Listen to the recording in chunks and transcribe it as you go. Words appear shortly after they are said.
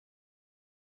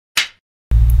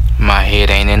My head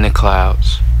ain't in the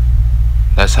clouds.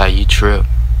 That's how you trip.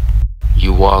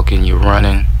 You walking, you're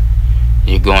running,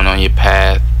 you're going on your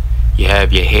path. You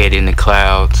have your head in the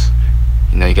clouds.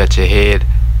 You know, you got your head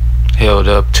held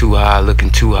up too high,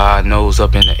 looking too high, nose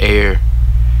up in the air.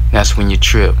 And that's when you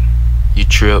trip. You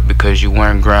trip because you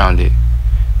weren't grounded.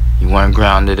 You weren't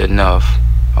grounded enough.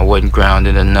 I wasn't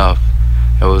grounded enough.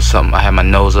 There was something, I had my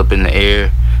nose up in the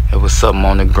air. There was something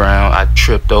on the ground. I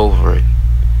tripped over it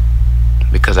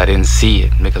because I didn't see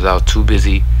it, because I was too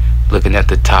busy looking at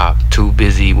the top, too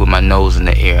busy with my nose in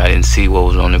the air. I didn't see what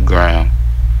was on the ground.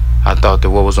 I thought that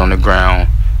what was on the ground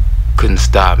couldn't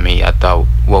stop me. I thought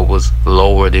what was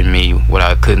lower than me, what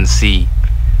I couldn't see,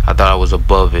 I thought I was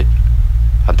above it.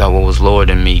 I thought what was lower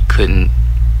than me couldn't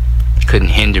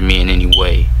hinder me in any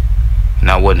way. And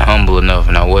I wasn't humble enough,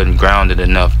 and I wasn't grounded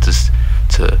enough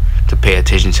to pay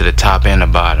attention to the top and the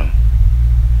bottom.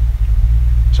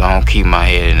 So I don't keep my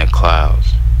head in the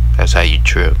clouds. That's how you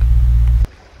trip.